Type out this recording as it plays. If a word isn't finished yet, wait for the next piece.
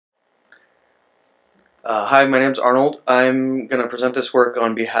Hi, my name's Arnold. I'm going to present this work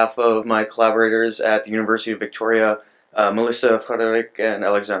on behalf of my collaborators at the University of Victoria, Melissa, Frederick, and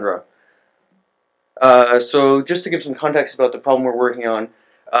Alexandra. So just to give some context about the problem we're working on,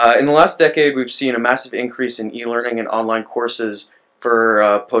 in the last decade we've seen a massive increase in e-learning and online courses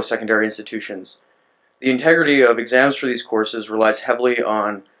for post-secondary institutions. The integrity of exams for these courses relies heavily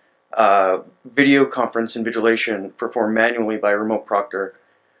on video conference invigilation performed manually by a remote proctor.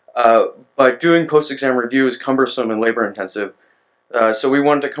 But doing post-exam review is cumbersome and labor-intensive, so we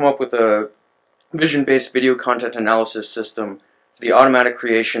wanted to come up with a vision-based video content analysis system for the automatic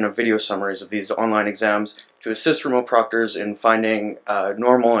creation of video summaries of these online exams to assist remote proctors in finding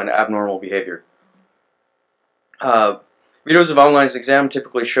normal and abnormal behavior. Videos of online exams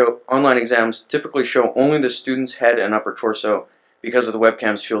typically show only the student's head and upper torso because of the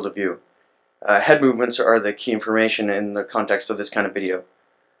webcam's field of view. Head movements are the key information in the context of this kind of video.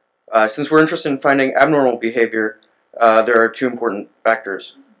 Since we're interested in finding abnormal behavior, there are two important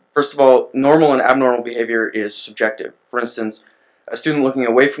factors. First of all, normal and abnormal behavior is subjective. For instance, a student looking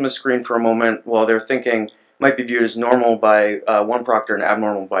away from the screen for a moment while they're thinking might be viewed as normal by one proctor and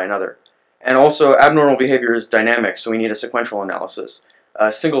abnormal by another. And also, abnormal behavior is dynamic, so we need a sequential analysis.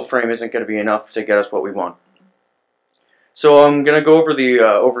 A single frame isn't going to be enough to get us what we want. So I'm going to go over the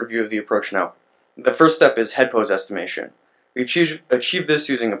overview of the approach now. The first step is head pose estimation. We've achieved this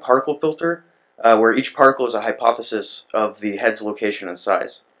using a particle filter, where each particle is a hypothesis of the head's location and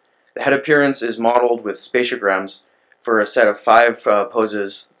size. The head appearance is modeled with spatiograms for a set of 5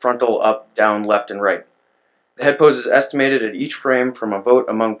 poses: frontal, up, down, left, and right. The head pose is estimated at each frame from a vote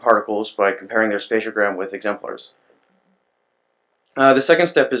among particles by comparing their spatiogram with exemplars. The second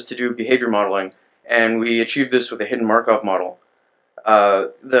step is to do behavior modeling, and we achieve this with a hidden Markov model.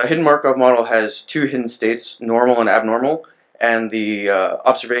 The hidden Markov model has 2 hidden states, normal and abnormal, and the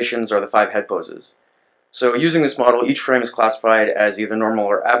observations are the 5 head poses. So using this model, each frame is classified as either normal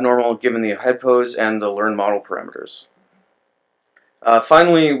or abnormal given the head pose and the learned model parameters.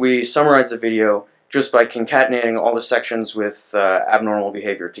 Finally, we summarize the video just by concatenating all the sections with abnormal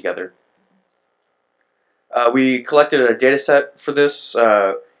behavior together. We collected a data set for this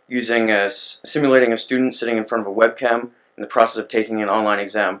simulating a student sitting in front of a webcam in the process of taking an online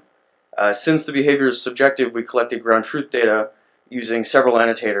exam. Since the behavior is subjective, we collected ground truth data using several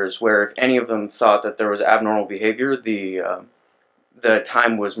annotators where if any of them thought that there was abnormal behavior, the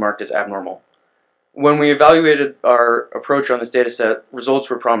time was marked as abnormal. When we evaluated our approach on this data set, results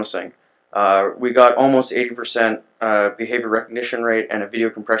were promising. We got almost 80% behavior recognition rate and a video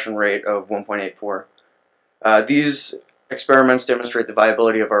compression rate of 1.84. These experiments demonstrate the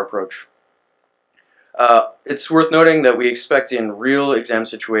viability of our approach. It's worth noting that we expect in real exam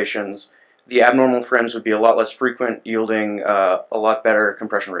situations the abnormal frames would be a lot less frequent, yielding a lot better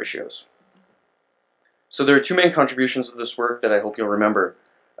compression ratios. So there are 2 main contributions to this work that I hope you'll remember.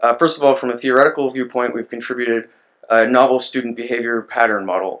 First of all, from a theoretical viewpoint, we've contributed a novel student behavior pattern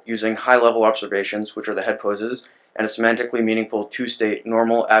model using high-level observations, which are the head poses, and a semantically meaningful 2-state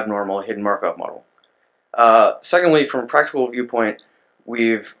normal-abnormal hidden Markov model. Secondly, from a practical viewpoint,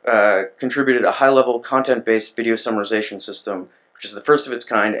 we've contributed a high-level content-based video summarization system, which is the first of its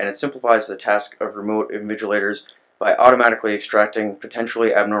kind, and it simplifies the task of remote invigilators by automatically extracting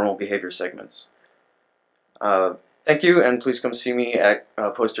potentially abnormal behavior segments. Thank you, and please come see me at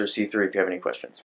poster C3 if you have any questions.